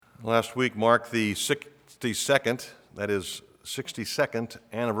Last week marked the 62nd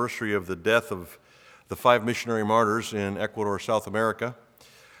anniversary of the death of the 5 missionary martyrs in Ecuador, South America,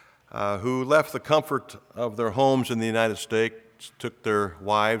 who left the comfort of their homes in the United States, took their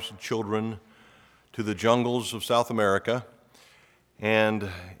wives and children to the jungles of South America,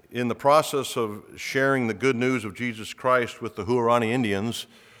 and in the process of sharing the good news of Jesus Christ with the Huaorani Indians,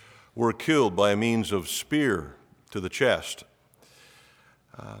 were killed by means of spear to the chest.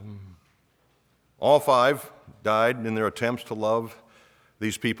 All 5 died in their attempts to love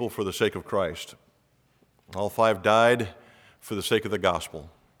these people for the sake of Christ. All 5 died for the sake of the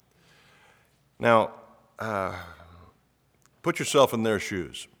gospel. Now, put yourself in their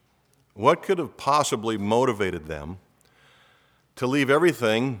shoes. What could have possibly motivated them to leave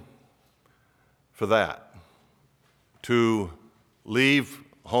everything for that? To leave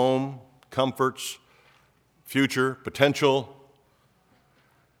home, comforts, future, potential,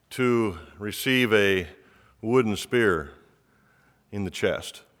 to receive a wooden spear in the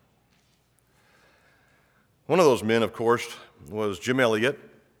chest. One of those men, of course, was Jim Elliot,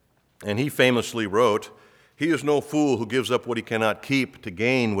 and he famously wrote, "He is no fool who gives up what he cannot keep to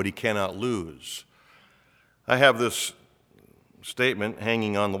gain what he cannot lose." I have this statement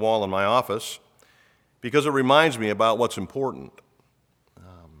hanging on the wall in my office because it reminds me about what's important.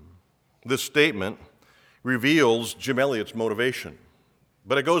 This statement reveals Jim Elliot's motivation.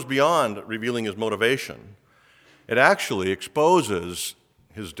 But it goes beyond revealing his motivation. It actually exposes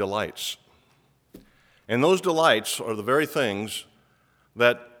his delights. And those delights are the very things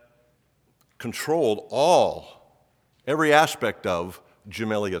that controlled every aspect of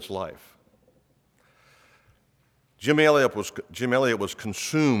Jim Elliot's life. Jim Elliot was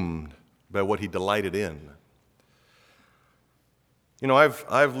consumed by what he delighted in. You know,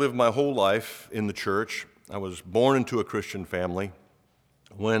 I've lived my whole life in the church. I was born into a Christian family.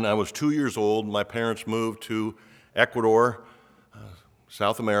 When I was 2 years old, my parents moved to Ecuador,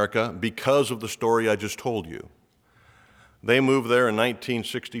 South America, because of the story I just told you. They moved there in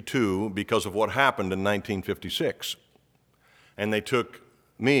 1962 because of what happened in 1956. And they took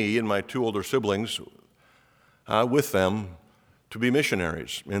me and my 2 older siblings with them to be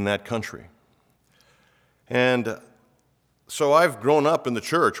missionaries in that country. And so I've grown up in the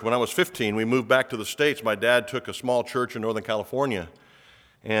church. When I was 15, we moved back to the States. My dad took a small church in Northern California,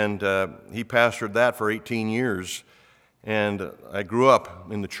 and he pastored that for 18 years. And I grew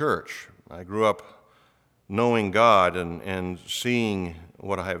up in the church. I grew up knowing God and seeing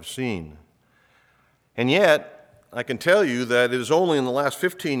what I have seen. And yet, I can tell you that it is only in the last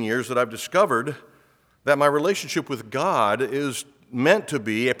 15 years that I've discovered that my relationship with God is meant to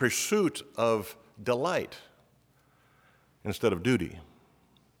be a pursuit of delight instead of duty.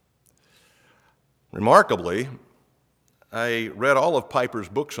 Remarkably, I read all of Piper's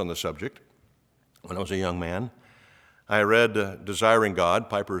books on the subject when I was a young man. I read Desiring God,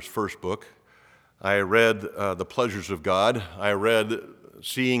 Piper's first book. I read The Pleasures of God. I read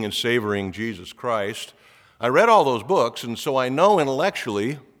Seeing and Savoring Jesus Christ. I read all those books, and so I know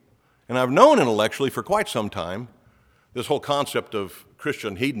intellectually, and I've known intellectually for quite some time, this whole concept of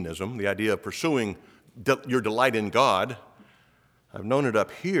Christian hedonism, the idea of pursuing your delight in God. I've known it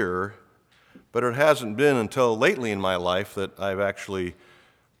up here, but it hasn't been until lately in my life that I've actually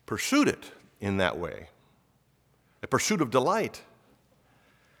pursued it in that way, a pursuit of delight.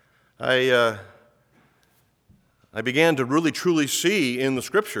 I began to really truly see in the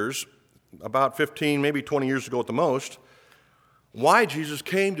Scriptures about 15, maybe 20 years ago at the most, why Jesus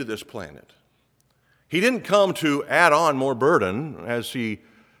came to this planet. He didn't come to add on more burden, as he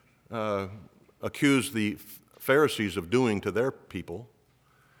accused the Pharisees of doing to their people.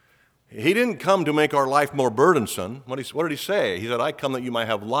 He didn't come to make our life more burdensome. What did he say? He said, "I come that you might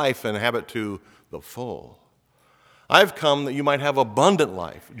have life and have it to the full. I've come that you might have abundant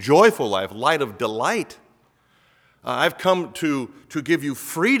life, joyful life, light of delight. I've come to give you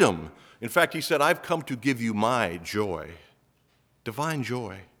freedom." In fact, he said, "I've come to give you my joy." Divine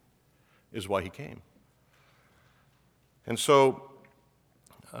joy is why he came. And so,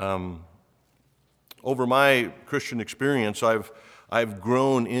 over my Christian experience, I've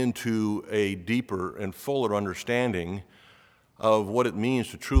grown into a deeper and fuller understanding of what it means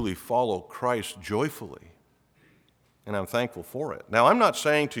to truly follow Christ joyfully. And I'm thankful for it. Now, I'm not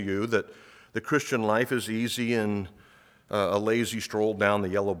saying to you that the Christian life is easy and a lazy stroll down the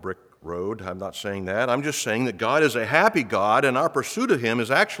yellow brick road. I'm not saying that. I'm just saying that God is a happy God, and our pursuit of him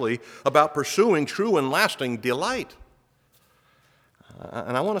is actually about pursuing true and lasting delight.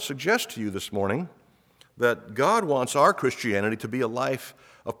 And I want to suggest to you this morning that God wants our Christianity to be a life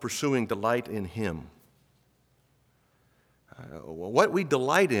of pursuing delight in him. What we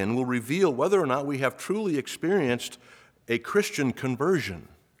delight in will reveal whether or not we have truly experienced a Christian conversion.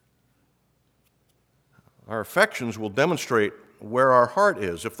 Our affections will demonstrate where our heart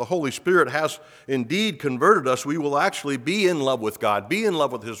is. If the Holy Spirit has indeed converted us, we will actually be in love with God, be in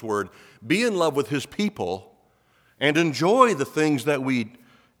love with His Word, be in love with His people, and enjoy the things that we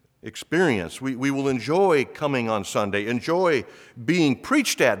experience. We will enjoy coming on Sunday, enjoy being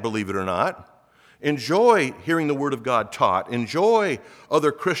preached at, believe it or not, enjoy hearing the Word of God taught, enjoy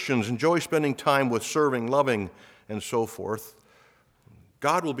other Christians, enjoy spending time with serving, loving, and so forth.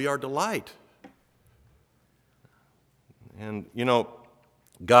 God will be our delight. And,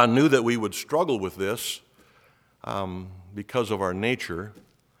 God knew that we would struggle with this because of our nature.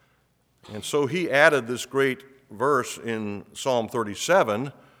 And so He added this great verse in Psalm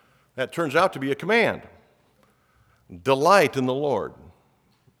 37 that turns out to be a command. Delight in the Lord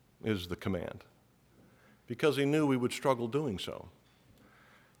is the command, because He knew we would struggle doing so.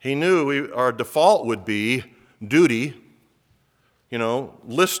 He knew our default would be duty,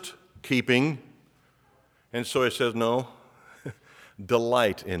 list keeping. And so He says, no,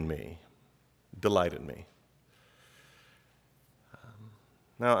 delight in me. Delight in me.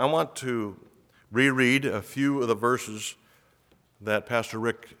 Now, I want to reread a few of the verses that Pastor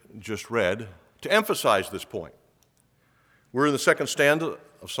Rick just read to emphasize this point. We're in the second stanza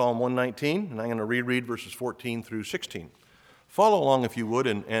of Psalm 119, and I'm going to reread verses 14 through 16. Follow along if you would,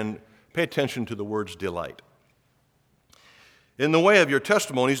 and pay attention to the words delight. In the way of your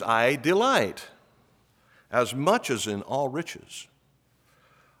testimonies I delight, as much as in all riches.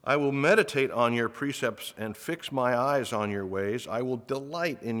 I will meditate on your precepts and fix my eyes on your ways. I will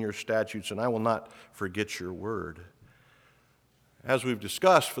delight in your statutes, and I will not forget your word. As we've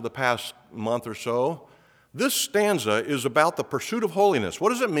discussed for the past month or so, this stanza is about the pursuit of holiness. What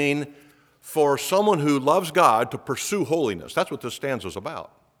does it mean for someone who loves God to pursue holiness? That's what this stanza is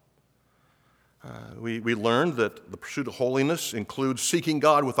about. We learned that the pursuit of holiness includes seeking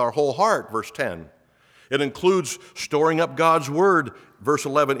God with our whole heart, verse 10. It includes storing up God's word, verse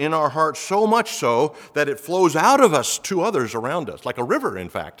 11, in our hearts, so much so that it flows out of us to others around us, like a river, in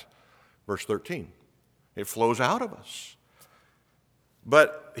fact, verse 13. It flows out of us.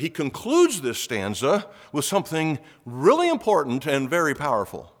 But he concludes this stanza with something really important and very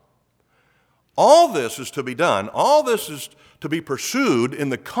powerful. All this is to be done, all this is to be pursued in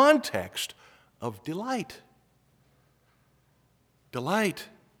the context of delight. Delight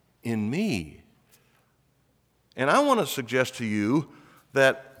in me. And I want to suggest to you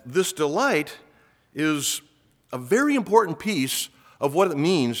that this delight is a very important piece of what it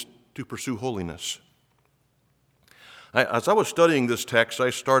means to pursue holiness. As I was studying this text, I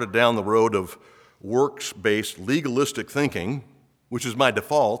started down the road of works-based legalistic thinking, which is my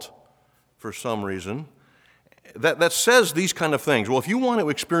default for some reason, that says these kind of things. Well, if you want to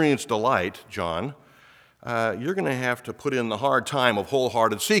experience delight, John, you're going to have to put in the hard time of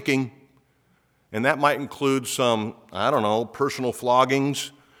wholehearted seeking. And that might include some, personal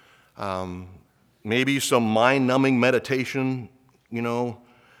floggings, maybe some mind-numbing meditation,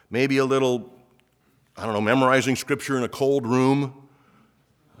 maybe a little, memorizing scripture in a cold room,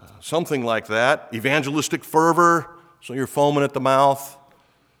 something like that. Evangelistic fervor, so you're foaming at the mouth,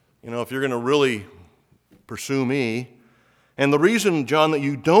 if you're going to really pursue me. And the reason, John, that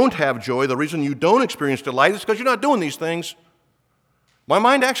you don't have joy, the reason you don't experience delight is because you're not doing these things. My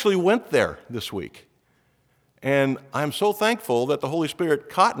mind actually went there this week, and I'm so thankful that the Holy Spirit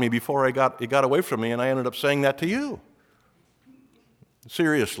caught me before it got away from me, and I ended up saying that to you.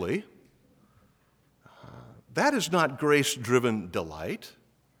 Seriously, that is not grace-driven delight.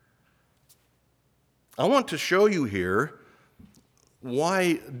 I want to show you here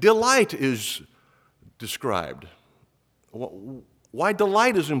why delight is described, why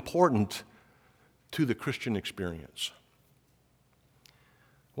delight is important to the Christian experience.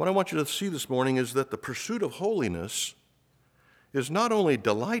 What I want you to see this morning is that the pursuit of holiness is not only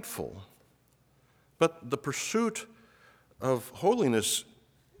delightful, but the pursuit of holiness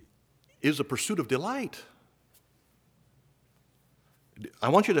is a pursuit of delight. I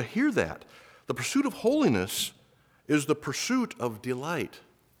want you to hear that. The pursuit of holiness is the pursuit of delight.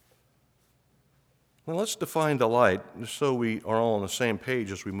 Well, let's define delight just so we are all on the same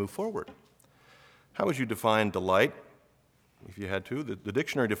page as we move forward. How would you define delight? If you had to, the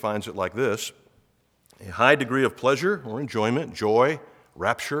dictionary defines it like this: a high degree of pleasure or enjoyment, joy,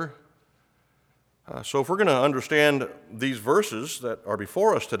 rapture. So if we're going to understand these verses that are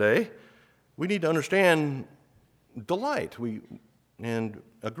before us today, we need to understand delight and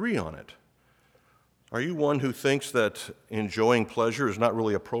agree on it. Are you one who thinks that enjoying pleasure is not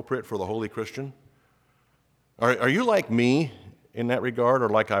really appropriate for the holy Christian? Are you like me in that regard, or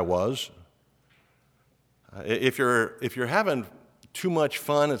like I was? If you're having too much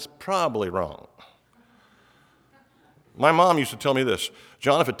fun, it's probably wrong. My mom used to tell me this,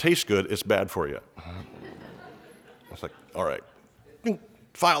 John, if it tastes good, it's bad for you. I was like, all right,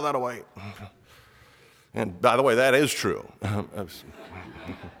 file that away. And by the way, that is true.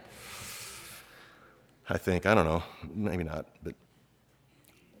 I think, I don't know, maybe not. But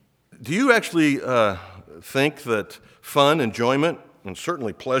do you actually think that fun, enjoyment, and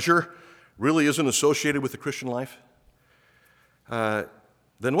certainly pleasure really isn't associated with the Christian life?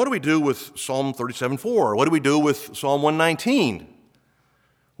 Then what do we do with Psalm 37:4? What do we do with Psalm 119,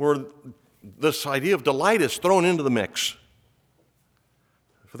 where this idea of delight is thrown into the mix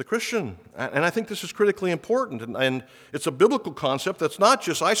for the Christian? And I think this is critically important, and it's a biblical concept that's not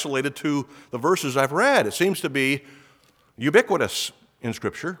just isolated to the verses I've read. It seems to be ubiquitous in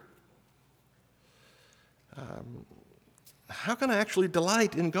Scripture. How can I actually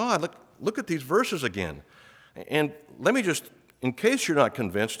delight in God? Look at these verses again. And let me just, in case you're not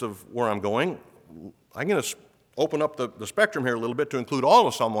convinced of where I'm going, I'm going to open up the spectrum here a little bit to include all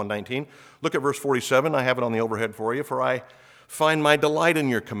of Psalm 119. Look at verse 47. I have it on the overhead for you. For I find my delight in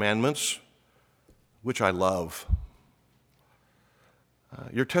your commandments, which I love.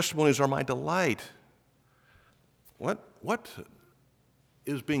 Your testimonies are my delight. What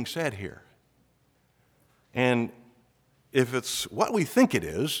is being said here? And if it's what we think it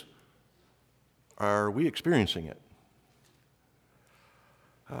is, are we experiencing it?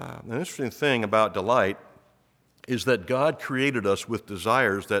 An interesting thing about delight is that God created us with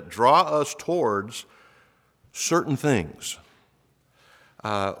desires that draw us towards certain things.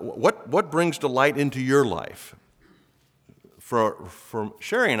 What brings delight into your life? For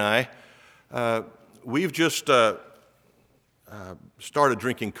Sherry and I, we've just started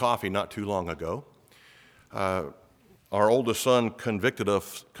drinking coffee not too long ago. Our oldest son convicted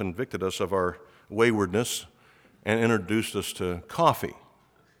us of our waywardness and introduced us to coffee.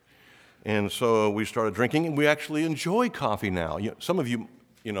 And so we started drinking, and we actually enjoy coffee now. Some of you,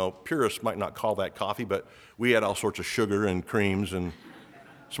 purists might not call that coffee, but we add all sorts of sugar and creams, and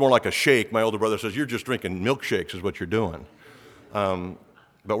it's more like a shake. My older brother says, you're just drinking milkshakes is what you're doing.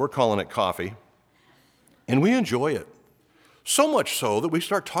 But we're calling it coffee, and we enjoy it. So much so that we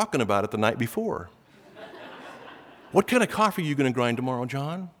start talking about it the night before. What kind of coffee are you going to grind tomorrow,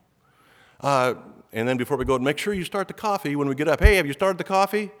 John? And then before we go, make sure you start the coffee when we get up. Hey, have you started the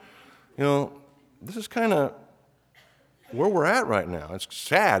coffee? This is kind of where we're at right now. It's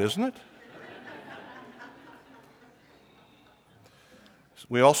sad, isn't it?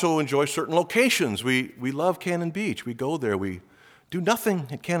 We also enjoy certain locations. We love Cannon Beach. We go there. We do nothing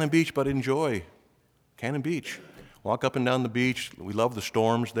at Cannon Beach but enjoy Cannon Beach. Walk up and down the beach. We love the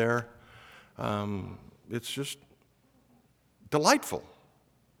storms there. It's just delightful.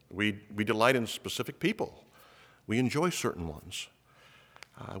 We delight in specific people. We enjoy certain ones.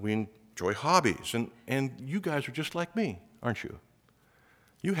 We enjoy hobbies. And you guys are just like me, aren't you?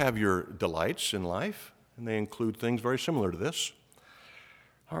 You have your delights in life, and they include things very similar to this.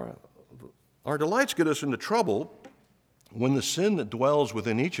 Our delights get us into trouble when the sin that dwells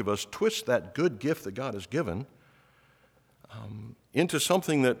within each of us twists that good gift that God has given into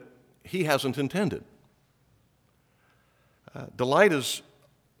something that He hasn't intended. Delight is,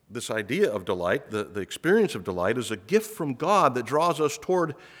 this idea of delight, the experience of delight, is a gift from God that draws us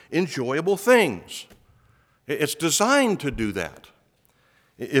toward enjoyable things. It's designed to do that.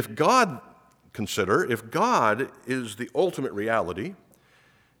 If God is the ultimate reality,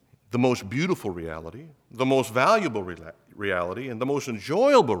 the most beautiful reality, the most valuable reality, and the most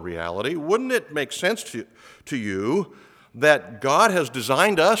enjoyable reality, wouldn't it make sense to you that God has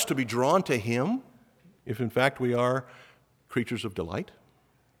designed us to be drawn to Him, if in fact we are creatures of delight?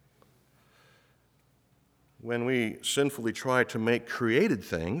 When we sinfully try to make created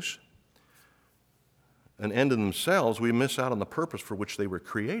things an end in themselves, we miss out on the purpose for which they were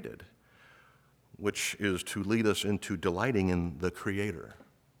created, which is to lead us into delighting in the Creator.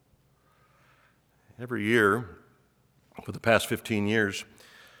 Every year, for the past 15 years,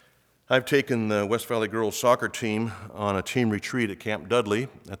 I've taken the West Valley girls soccer team on a team retreat at Camp Dudley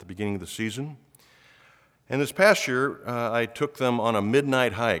at the beginning of the season. And this past year, I took them on a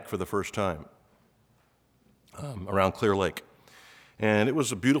midnight hike for the first time around Clear Lake. And it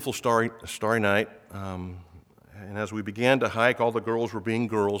was a beautiful starry night. And as we began to hike, all the girls were being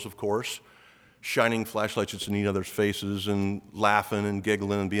girls, of course, shining flashlights in each other's faces and laughing and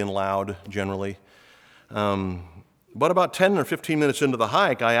giggling and being loud generally. But about 10 or 15 minutes into the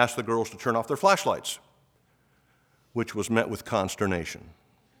hike, I asked the girls to turn off their flashlights, which was met with consternation.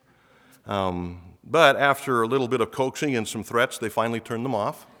 But after a little bit of coaxing and some threats, they finally turned them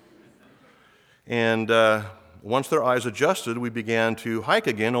off. And once their eyes adjusted, we began to hike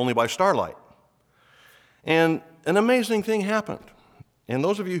again, only by starlight. And an amazing thing happened. And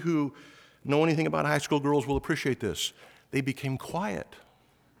those of you who know anything about high school girls will appreciate this. They became quiet.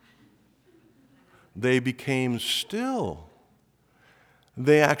 They became still.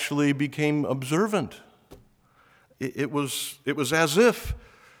 They actually became observant. It was as if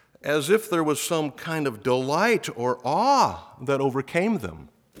there was some kind of delight or awe that overcame them,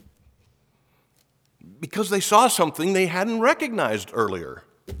 because they saw something they hadn't recognized earlier.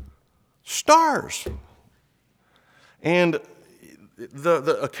 Stars. And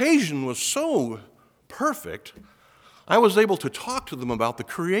the occasion was so perfect, I was able to talk to them about the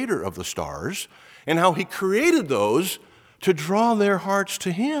creator of the stars and how he created those to draw their hearts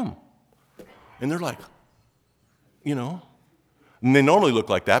to him. And they're like, and they normally look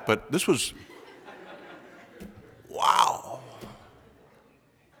like that, but this was, wow.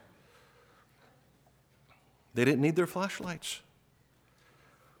 They didn't need their flashlights.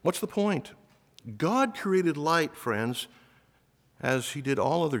 What's the point? God created light, friends, as he did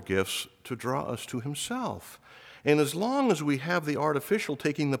all other gifts, to draw us to himself. And as long as we have the artificial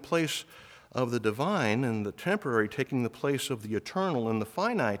taking the place of the divine, and the temporary taking the place of the eternal, and the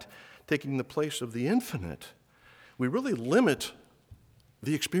finite taking the place of the infinite, we really limit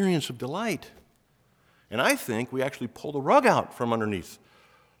the experience of delight. And I think we actually pull the rug out from underneath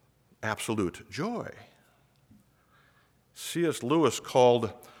absolute joy. C.S. Lewis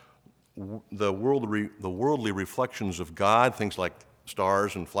called the worldly reflections of God, things like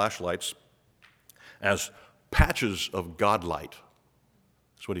stars and flashlights, as patches of Godlight.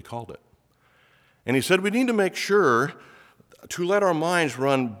 That's what he called it. And he said we need to make sure to let our minds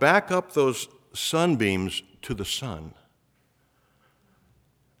run back up those sunbeams to the sun.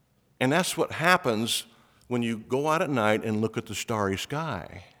 And that's what happens when you go out at night and look at the starry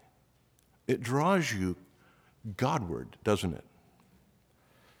sky. It draws you Godward, doesn't it?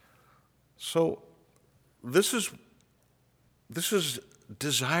 So this is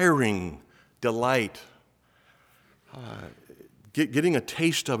desiring delight, getting a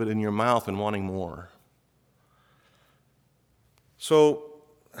taste of it in your mouth and wanting more. So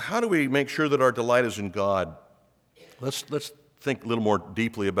how do we make sure that our delight is in God? Let's think a little more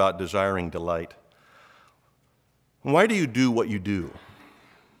deeply about desiring delight. Why do you do what you do?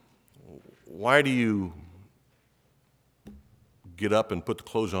 Why do you get up and put the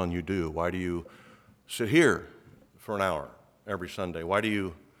clothes on you do? Why do you sit here for an hour every Sunday? Why do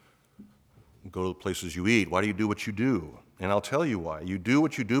you go to the places you eat? Why do you do what you do? And I'll tell you why. You do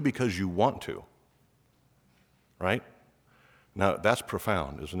what you do because you want to, right? Now, that's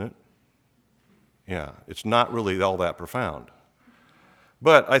profound, isn't it? Yeah, it's not really all that profound.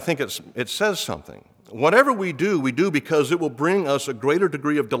 But I think it says something. Whatever we do because it will bring us a greater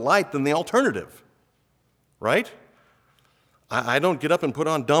degree of delight than the alternative, right? I don't get up and put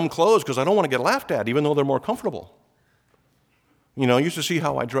on dumb clothes because I don't want to get laughed at, even though they're more comfortable. You used to see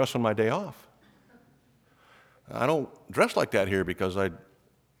how I dress on my day off. I don't dress like that here because I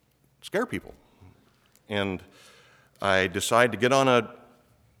scare people. And I decide to get on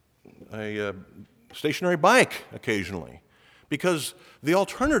a stationary bike occasionally because the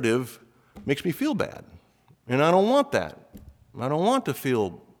alternative makes me feel bad. And I don't want that. I don't want to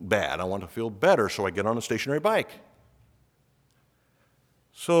feel bad. I want to feel better, so I get on a stationary bike.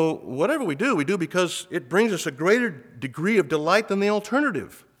 So whatever we do because it brings us a greater degree of delight than the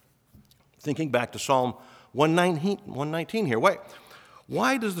alternative. Thinking back to Psalm 119 here.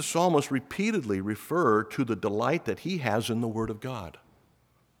 Why does the psalmist repeatedly refer to the delight that he has in the Word of God?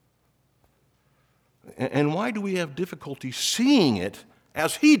 And why do we have difficulty seeing it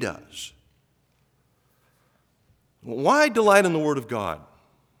as he does? Why delight in the Word of God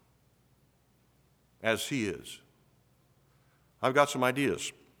as he is? I've got some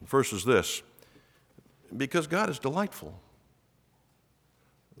ideas. First is this: because God is delightful.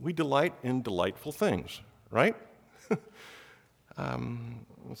 We delight in delightful things, right?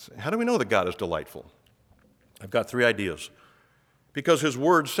 How do we know that God is delightful? I've got 3 ideas. Because his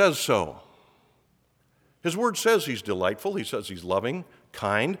word says so. His word says he's delightful. He says he's loving,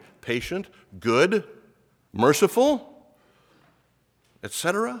 kind, patient, good, merciful,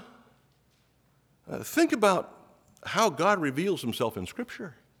 etc. Think about how God reveals himself in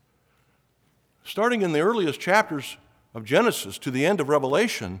Scripture. Starting in the earliest chapters of Genesis to the end of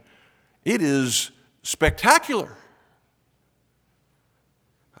Revelation, it is spectacular.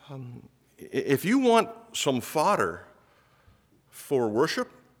 If you want some fodder for worship,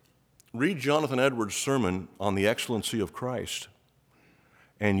 read Jonathan Edwards' sermon on the excellency of Christ.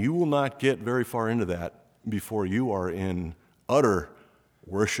 And you will not get very far into that before you are in utter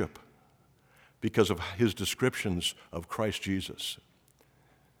worship because of his descriptions of Christ Jesus.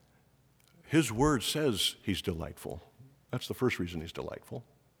 His word says he's delightful. That's the first reason he's delightful.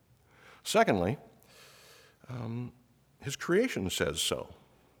 Secondly, his creation says so.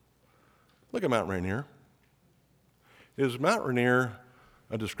 Look at Mount Rainier. Is Mount Rainier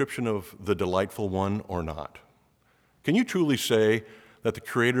a description of the delightful one or not? Can you truly say that the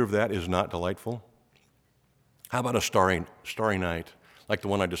creator of that is not delightful? How about a starry night, like the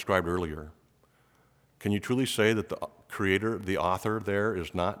one I described earlier? Can you truly say that the creator, the author there,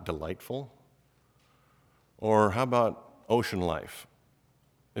 is not delightful? Or how about ocean life?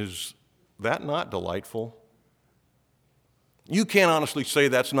 Is that not delightful? You can't honestly say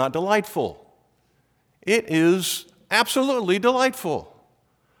that's not delightful. It is absolutely delightful.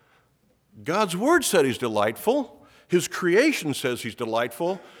 God's word said he's delightful. His creation says he's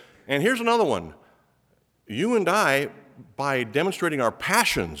delightful. And here's another one. You and I, by demonstrating our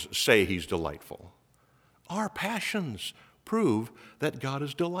passions, say he's delightful. Our passions prove that God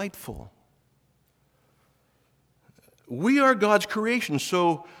is delightful. We are God's creation,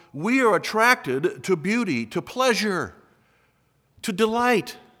 so we are attracted to beauty, to pleasure, to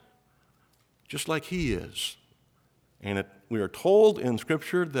delight, just like he is. And we are told in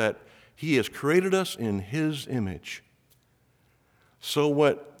Scripture that he has created us in his image. So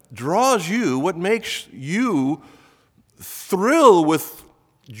what draws you, what makes you thrill with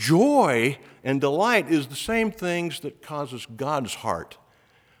joy and delight is the same things that causes God's heart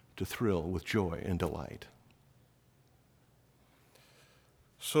to thrill with joy and delight.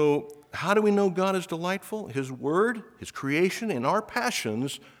 So how do we know God is delightful? His word, his creation, and our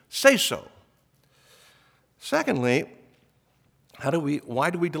passions say so. Secondly,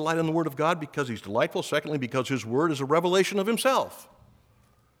 why do we delight in the word of God? Because he's delightful. Secondly, because his word is a revelation of himself.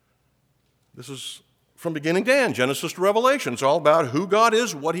 This is from beginning to end, Genesis to Revelation. It's all about who God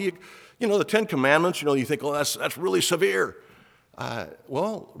is, what he, the Ten Commandments, you think, oh, that's really severe.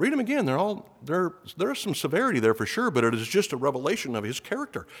 Well, read them again. There's some severity there for sure, but it is just a revelation of his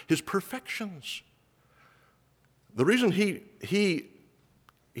character, his perfections. The reason he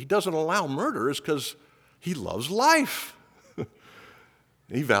doesn't allow murder is because he loves life.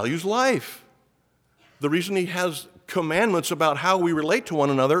 He values life. The reason he has commandments about how we relate to one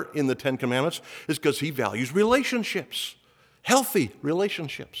another in the Ten Commandments is because he values relationships, healthy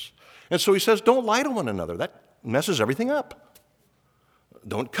relationships. And so he says, don't lie to one another. That messes everything up.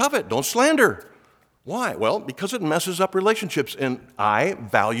 Don't covet, don't slander. Why? Well, because it messes up relationships, and I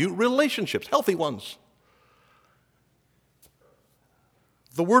value relationships, healthy ones.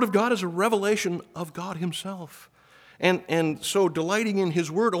 The Word of God is a revelation of God himself. And so delighting in his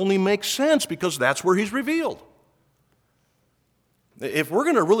word only makes sense because that's where he's revealed. If we're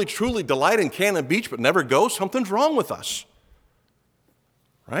going to really truly delight in Cannon Beach but never go, something's wrong with us.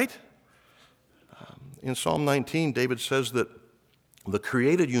 Right? In Psalm 19, David says that the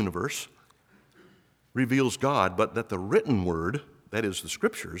created universe reveals God, but that the written word, that is the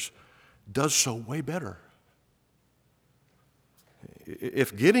scriptures, does so way better.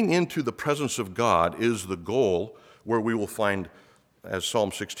 If getting into the presence of God is the goal where we will find, as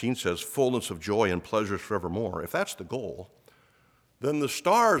Psalm 16 says, fullness of joy and pleasures forevermore, if that's the goal, then the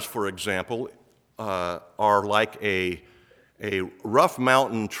stars, for example, are like a rough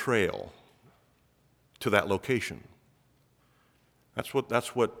mountain trail to that location. That's what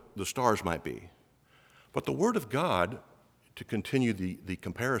the stars might be. But the Word of God, to continue the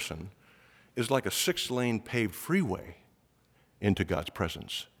comparison, is like a 6-lane paved freeway into God's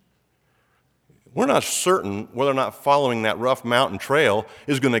presence. We're not certain whether or not following that rough mountain trail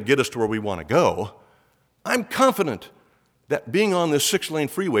is going to get us to where we want to go. I'm confident that being on this 6-lane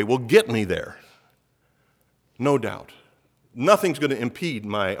freeway will get me there. No doubt. Nothing's going to impede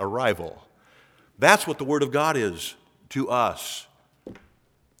my arrival. That's what the Word of God is to us.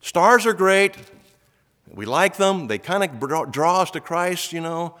 Stars are great. We like them. They kind of draw us to Christ,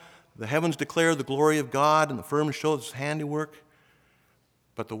 The heavens declare the glory of God, and the firmament shows his handiwork.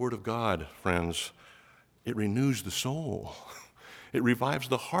 But the Word of God, friends, it renews the soul. It revives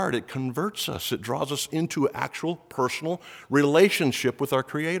the heart. It converts us. It draws us into an actual personal relationship with our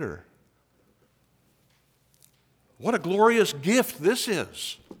Creator. What a glorious gift this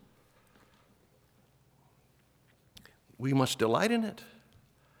is. We must delight in it.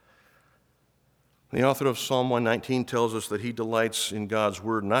 The author of Psalm 119 tells us that he delights in God's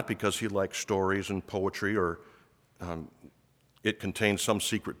Word not because he likes stories and poetry or it contains some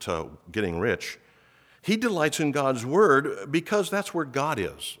secret to getting rich. He delights in God's Word because that's where God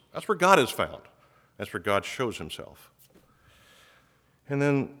is. That's where God is found. That's where God shows himself. And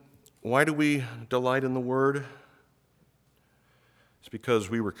then, why do we delight in the Word? It's because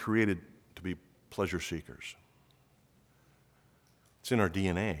we were created to be pleasure seekers. It's in our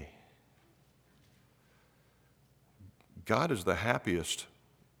DNA. God is the happiest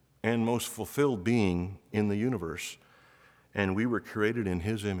and most fulfilled being in the universe, and we were created in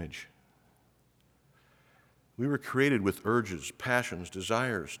His image. We were created with urges, passions,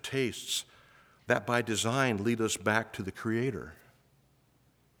 desires, tastes that by design lead us back to the Creator,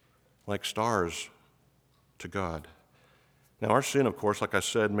 like stars to God. Now, our sin, of course, like I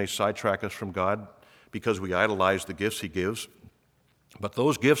said, may sidetrack us from God because we idolize the gifts He gives, but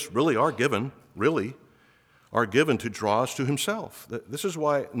those gifts really are given to draw us to Himself. This is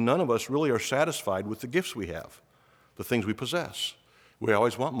why none of us really are satisfied with the gifts we have, the things we possess. We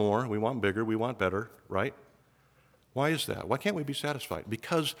always want more, we want bigger, we want better, right? Why is that? Why can't we be satisfied?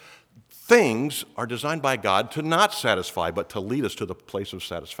 Because things are designed by God to not satisfy, but to lead us to the place of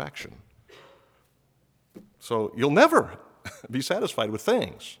satisfaction. So you'll never be satisfied with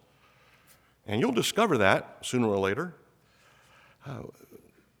things. And you'll discover that sooner or later.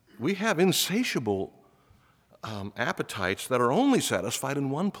 We have insatiable appetites that are only satisfied in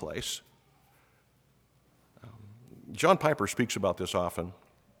one place. John Piper speaks about this often,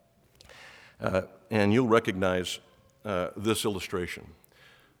 and you'll recognize this illustration.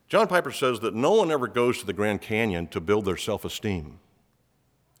 John Piper says that no one ever goes to the Grand Canyon to build their self-esteem.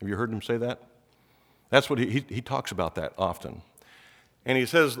 Have you heard him say that? That's what he talks about that often. And he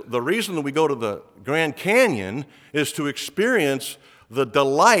says the reason that we go to the Grand Canyon is to experience the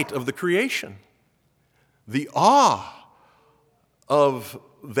delight of the creation, the awe of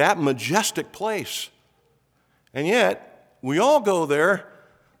that majestic place. And yet, we all go there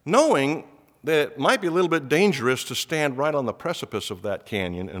knowing that it might be a little bit dangerous to stand right on the precipice of that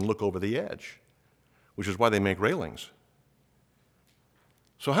canyon and look over the edge, which is why they make railings.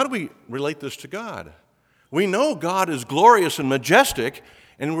 So how do we relate this to God? We know God is glorious and majestic,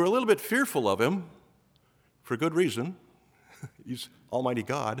 and we're a little bit fearful of Him for good reason. He's Almighty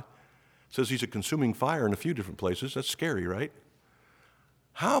God. It says He's a consuming fire in a few different places. That's scary, right?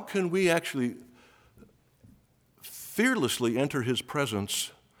 How can we actually fearlessly enter His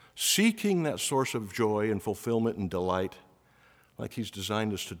presence, seeking that source of joy and fulfillment and delight like He's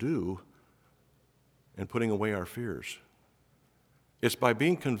designed us to do, and putting away our fears? It's by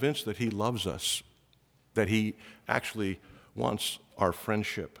being convinced that He loves us, that He actually wants our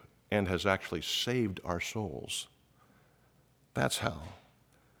friendship and has actually saved our souls. That's how.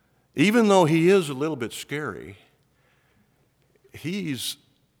 Even though He is a little bit scary, He's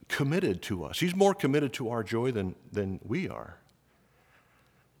committed to us. He's more committed to our joy than we are.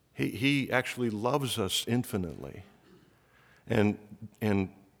 He actually loves us infinitely and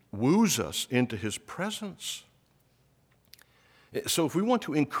woos us into His presence. So if we want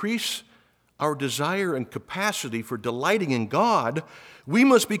to increase our desire and capacity for delighting in God, we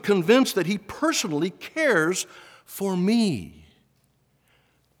must be convinced that He personally cares for me.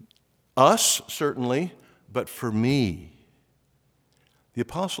 Us, certainly, but for me. The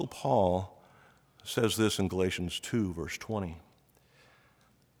Apostle Paul says this in Galatians 2, verse 20.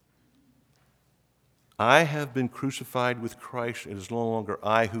 I have been crucified with Christ. It is no longer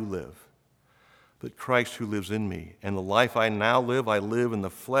I who live, but Christ who lives in me. And the life I now live, I live in the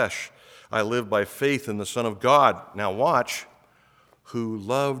flesh. I live by faith in the Son of God. Now watch, who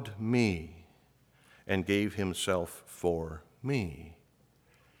loved me and gave Himself for me.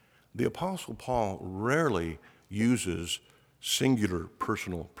 The Apostle Paul rarely uses singular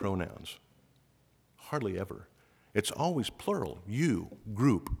personal pronouns. Hardly ever. It's always plural. You,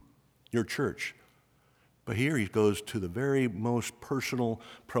 group, your church. But here he goes to the very most personal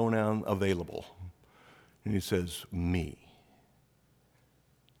pronoun available. And he says, me.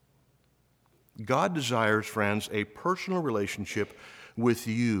 God desires, friends, a personal relationship with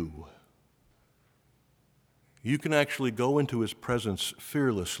you. You can actually go into His presence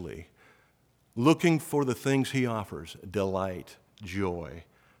fearlessly, looking for the things He offers: delight, joy,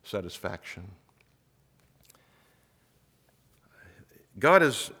 satisfaction. God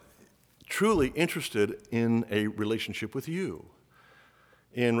is truly interested in a relationship with you.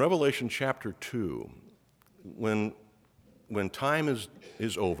 In Revelation chapter 2, when time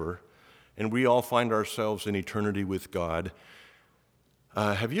is over and we all find ourselves in eternity with God,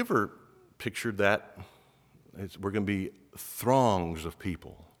 have you ever pictured that? We're going to be throngs of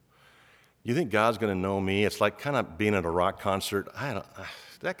people. You think God's going to know me? It's like kind of being at a rock concert.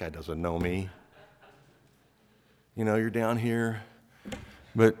 That guy doesn't know me. You know, you're down here,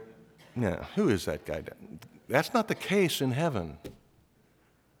 but yeah, who is that guy? That's not the case in heaven.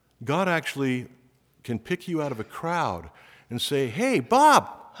 God actually can pick you out of a crowd and say, "Hey, Bob,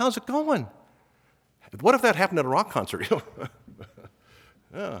 how's it going?" What if that happened at a rock concert?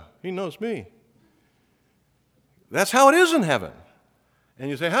 Yeah, he knows me. That's how it is in heaven. And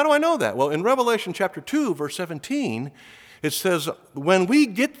you say, how do I know that? Well, in Revelation chapter 2, verse 17, it says, when we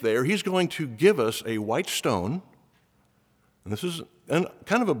get there, he's going to give us a white stone. And this is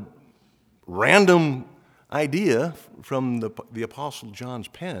kind of a random idea from the Apostle John's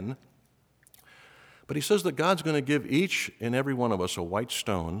pen. But he says that God's going to give each and every one of us a white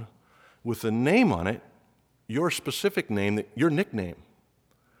stone with a name on it, your specific name, your nickname,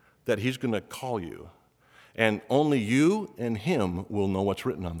 that he's going to call you. And only you and him will know what's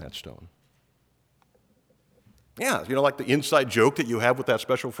written on that stone. Yeah, like the inside joke that you have with that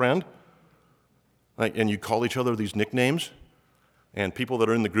special friend. And you call each other these nicknames. And people that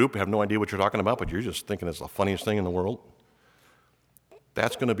are in the group have no idea what you're talking about, but you're just thinking it's the funniest thing in the world.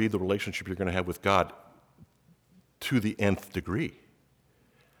 That's going to be the relationship you're going to have with God to the nth degree.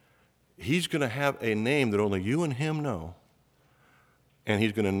 He's going to have a name that only you and him know, and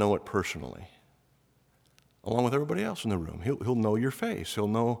he's going to know it personally, along with everybody else in the room. He'll know your face. He'll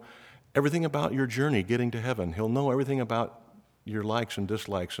know everything about your journey getting to heaven. He'll know everything about your likes and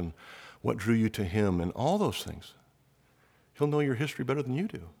dislikes and what drew you to him and all those things. He'll know your history better than you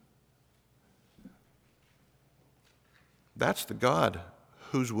do. That's the God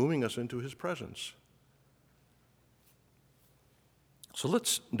who's wooing us into his presence. So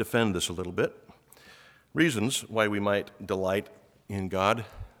let's defend this a little bit. Reasons why we might delight in God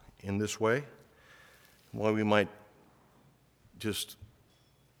in this way, why we might just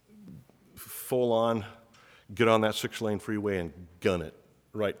full on get on that 6-lane freeway and gun it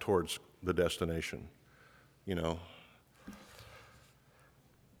right towards the destination.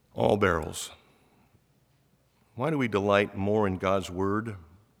 All barrels. Why do we delight more in God's word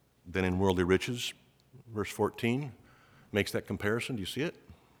than in worldly riches? Verse 14 makes that comparison. Do you see it?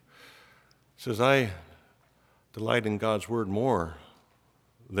 It says, I delight in God's word more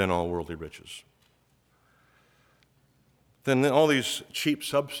than all worldly riches. Than all these cheap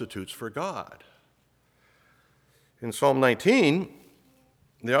substitutes for God. In Psalm 19,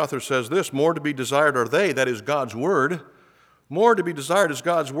 the author says this, more to be desired are they, that is God's word, more to be desired is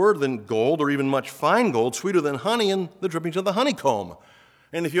God's word than gold or even much fine gold, sweeter than honey and the drippings of the honeycomb.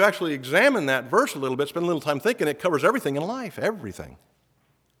 And if you actually examine that verse a little bit, spend a little time thinking, it covers everything in life, everything.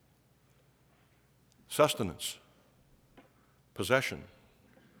 Sustenance, possession,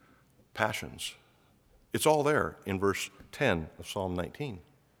 passions. It's all there in verse 10 of Psalm 19.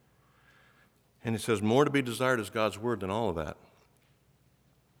 And it says, more to be desired is God's word than all of that.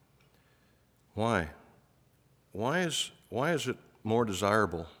 Why? Why is it more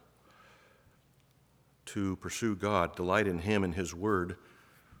desirable to pursue God, delight in him and his word,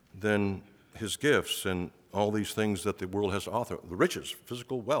 than his gifts and all these things that the world has to offer, the riches,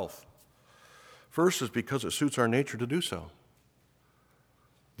 physical wealth? First is because it suits our nature to do so.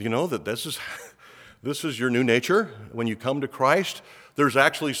 Do you know that this is your new nature? When you come to Christ, there's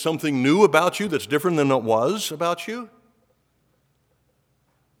actually something new about you that's different than it was about you.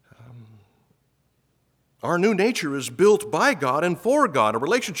 Our new nature is built by God and for God, a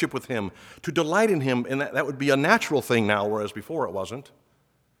relationship with him, to delight in him, and that would be a natural thing now, whereas before it wasn't.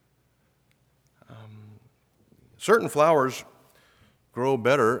 Certain flowers grow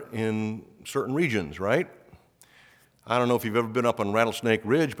better in certain regions, right? I don't know if you've ever been up on Rattlesnake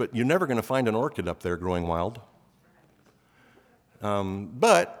Ridge, but you're never going to find an orchid up there growing wild.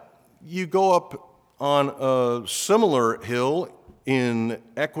 But you go up on a similar hill in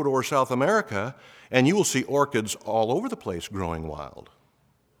Ecuador, South America, and you will see orchids all over the place growing wild.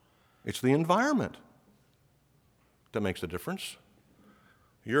 It's the environment that makes the difference.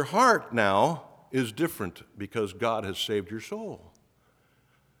 Your heart now is different because God has saved your soul.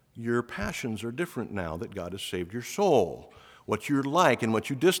 Your passions are different now that God has saved your soul. What you like and what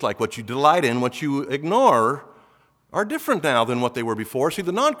you dislike, what you delight in, what you ignore are different now than what they were before. See,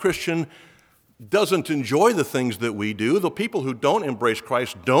 the non-Christian doesn't enjoy the things that we do. The people who don't embrace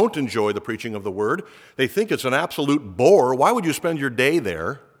Christ don't enjoy the preaching of the word. They think it's an absolute bore. Why would you spend your day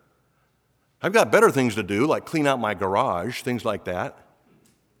there? I've got better things to do, like clean out my garage, things like that.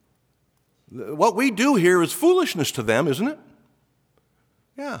 What we do here is foolishness to them, isn't it?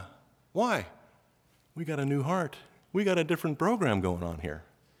 Yeah. Why? We got a new heart. We got a different program going on here.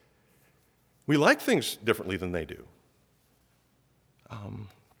 We like things differently than they do.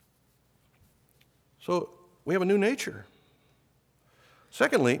 So we have a new nature.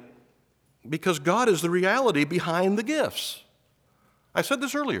 Secondly, because God is the reality behind the gifts. I said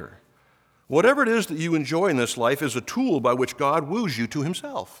this earlier. Whatever it is that you enjoy in this life is a tool by which God woos you to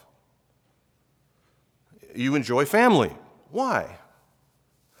himself. You enjoy family. Why?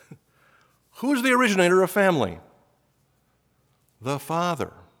 Who is the originator of family? The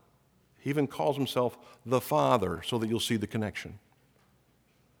Father. He even calls himself the Father so that you'll see the connection.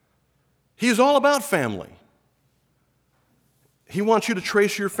 He is all about family. He wants you to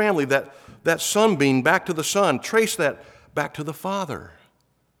trace your family, that sunbeam back to the sun. Trace that back to the Father.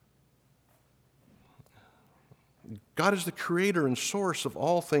 God is the creator and source of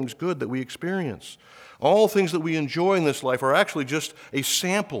all things good that we experience. All things that we enjoy in this life are actually just a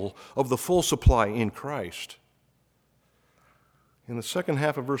sample of the full supply in Christ. In the second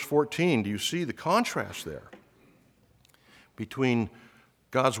half of verse 14, do you see the contrast there between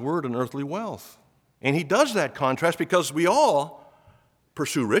God's word and earthly wealth? And he does that contrast because we all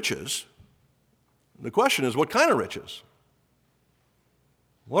pursue riches. The question is, what kind of riches?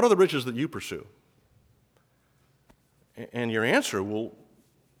 What are the riches that you pursue? And your answer will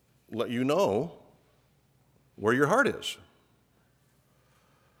let you know where your heart is.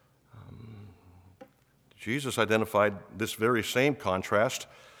 Jesus identified this very same contrast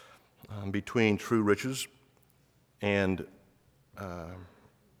between true riches and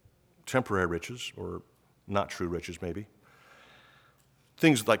temporary riches, or not true riches maybe.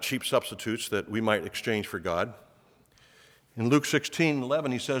 Things like cheap substitutes that we might exchange for God. In Luke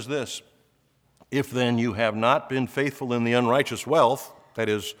 16:11, he says this, "If then you have not been faithful in the unrighteous wealth," that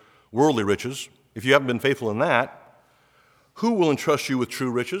is, worldly riches, if you haven't been faithful in that, who will entrust you with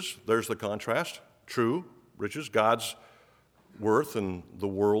true riches? There's the contrast. True riches, God's worth and the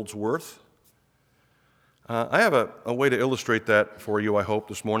world's worth. I have a way to illustrate that for you, I hope,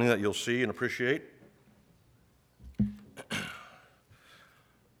 this morning that you'll see and appreciate.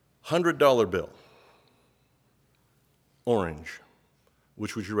 $100 bill, orange.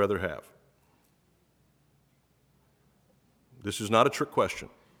 Which would you rather have? This is not a trick question.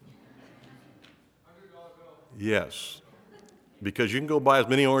 $100 bill. Yes, because you can go buy as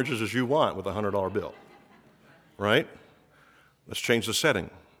many oranges as you want with a $100 bill, right? Let's change the setting.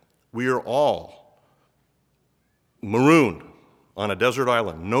 We are all marooned on a desert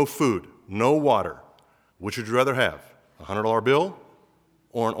island, no food, no water. Which would you rather have, a $100 bill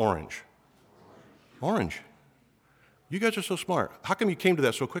or an orange? Orange. You guys are so smart. How come you came to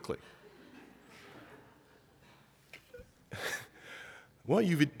that so quickly? What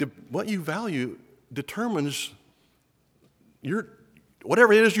you value determines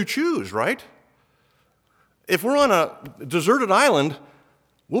whatever it is you choose, right? If we're on a deserted island,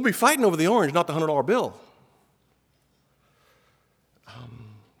 we'll be fighting over the orange, not the $100 bill.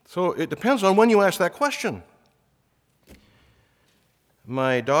 So it depends on when you ask that question.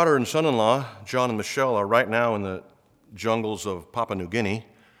 My daughter and son-in-law, John and Michelle, are right now in the jungles of Papua New Guinea,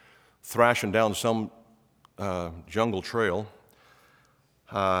 thrashing down some jungle trail.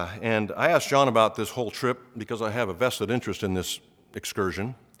 And I asked John about this whole trip because I have a vested interest in this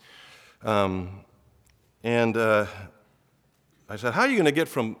excursion. And I said, how are you going to get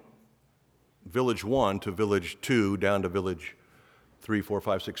from village 1 to village 2 down to village 3, 4,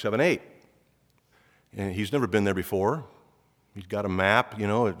 5, 6, 7, 8? And he's never been there before. He's got a map,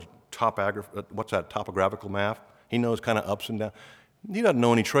 a topographical map. He knows kind of ups and downs. He doesn't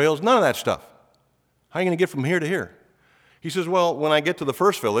know any trails, none of that stuff. How are you going to get from here to here? He says, well, when I get to the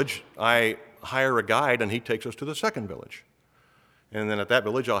first village, I hire a guide and he takes us to the second village. And then at that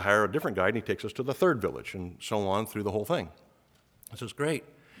village, I'll hire a different guide and he takes us to the third village, and so on through the whole thing. I says, great.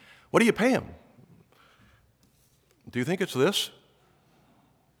 What do you pay him? Do you think it's this?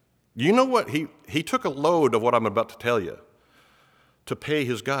 You know what? He took a load of what I'm about to tell you to pay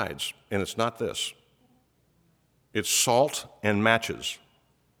his guides, and it's not this. It's salt and matches.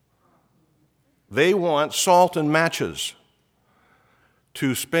 They want salt and matches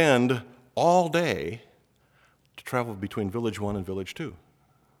to spend all day to travel between village 1 and village 2.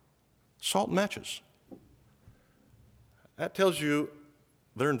 Salt and matches. That tells you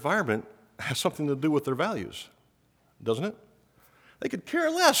their environment has something to do with their values, doesn't it? They could care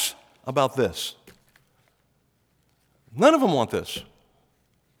less about this. None of them want this.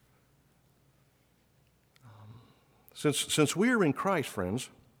 Since we are in Christ, friends,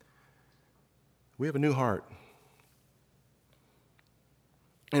 we have a new heart.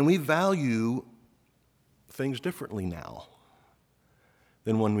 And we value things differently now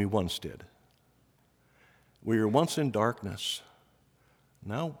than when we once did. We were once in darkness.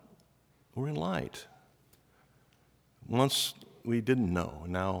 Now we're in light. Once we didn't know,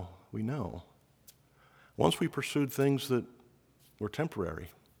 now we know. Once we pursued things that were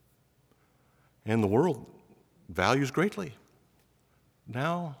temporary, and the world values greatly.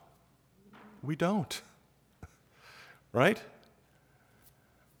 Now we don't. Right?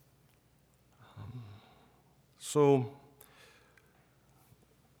 So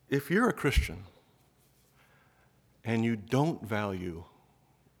if you're a Christian and you don't value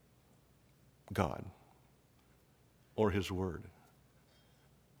God or His Word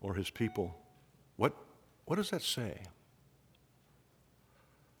or His people, what does that say?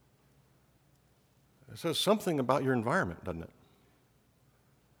 It says something about your environment, doesn't it?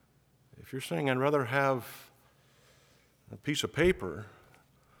 If you're saying I'd rather have a piece of paper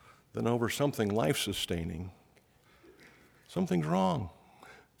than over something life-sustaining, something's wrong,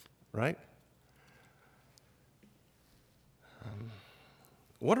 right?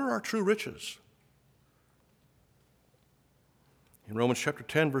 What are our true riches? In Romans chapter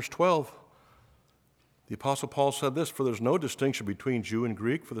 10, verse 12, the Apostle Paul said this, "For there's no distinction between Jew and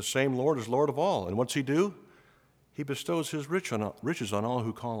Greek, for the same Lord is Lord of all." And what's He do? He bestows His riches on all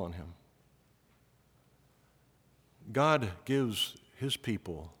who call on Him. God gives His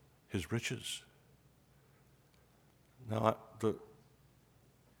people His riches. Now,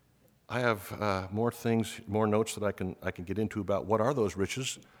 I have more notes that I can get into about what are those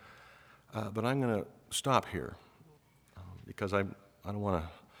riches, but I'm going to stop here because I don't want to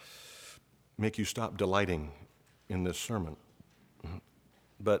make you stop delighting in this sermon.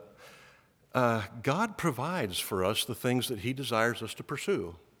 But God provides for us the things that He desires us to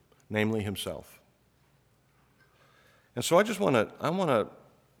pursue, namely Himself. And so I want to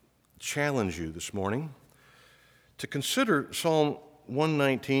challenge you this morning to consider Psalm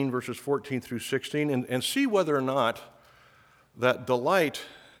 119, verses 14 through 16, and see whether or not that delight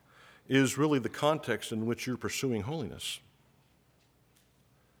is really the context in which you're pursuing holiness.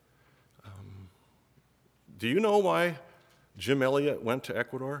 Do you know why Jim Elliot went to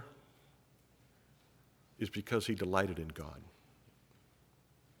Ecuador? It's because he delighted in God.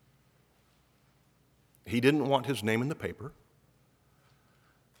 He didn't want his name in the paper.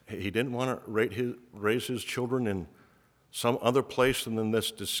 He didn't want to raise his children in some other place than in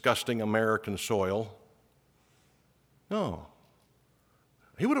this disgusting American soil. No.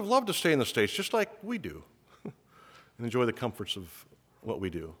 He would have loved to stay in the States just like we do and enjoy the comforts of what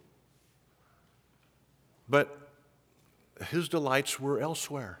we do. But his delights were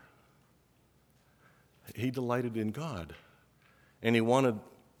elsewhere. He delighted in God. And he wanted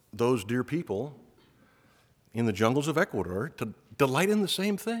those dear people in the jungles of Ecuador to delight in the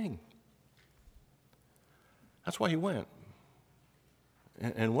same thing. That's why he went.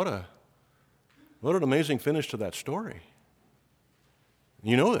 And what an amazing finish to that story.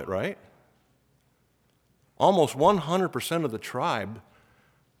 You know that, right? Almost 100% of the tribe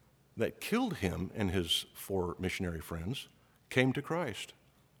that killed him and his 4 missionary friends came to Christ.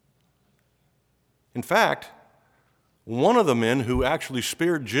 In fact, one of the men who actually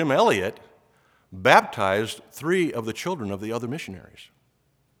speared Jim Elliot baptized 3 of the children of the other missionaries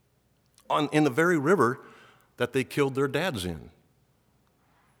in the very river that they killed their dads in.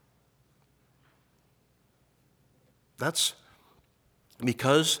 That's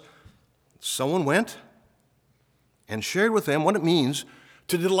because someone went and shared with them what it means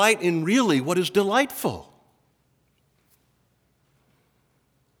to delight in really what is delightful.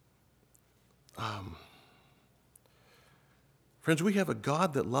 Friends, we have a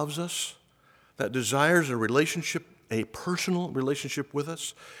God that loves us, that desires a relationship, a personal relationship with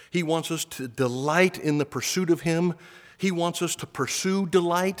us. He wants us to delight in the pursuit of Him. He wants us to pursue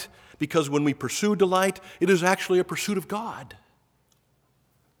delight, because when we pursue delight, it is actually a pursuit of God.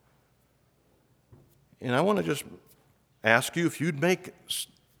 And I want to just ask you if you'd make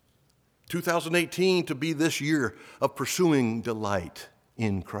 2018 to be this year of pursuing delight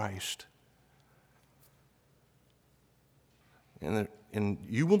in Christ. And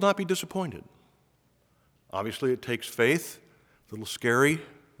you will not be disappointed. Obviously, it takes faith, a little scary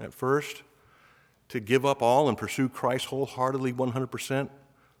at first, to give up all and pursue Christ wholeheartedly, 100%,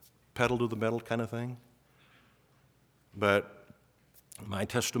 pedal to the metal kind of thing. But my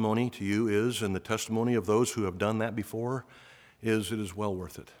testimony to you is, and the testimony of those who have done that before, is it is well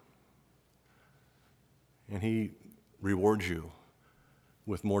worth it. And He rewards you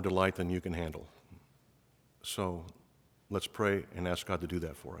with more delight than you can handle. So let's pray and ask God to do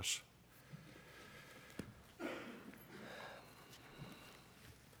that for us.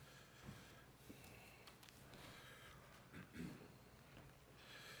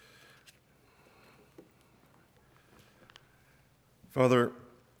 Father,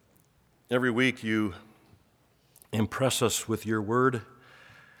 every week you impress us with your word,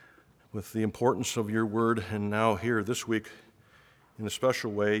 with the importance of your word, and now here this week, in a special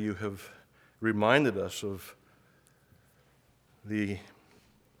way, you have reminded us of the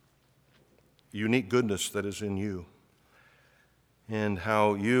unique goodness that is in you and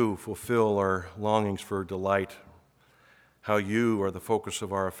how you fulfill our longings for delight how you are the focus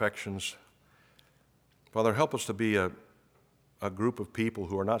of our affections. Father, help us to be a group of people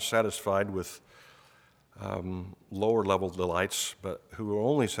who are not satisfied with lower level delights, but who are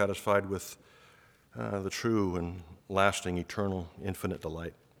only satisfied with the true and lasting, eternal, infinite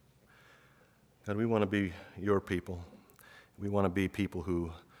delight. God, we want to be your people. We want to be people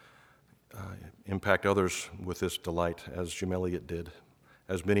who impact others with this delight, as Jim Elliot did,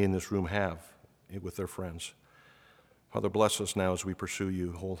 as many in this room have with their friends. Father, bless us now as we pursue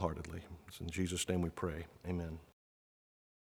you wholeheartedly. It's in Jesus' name we pray. Amen.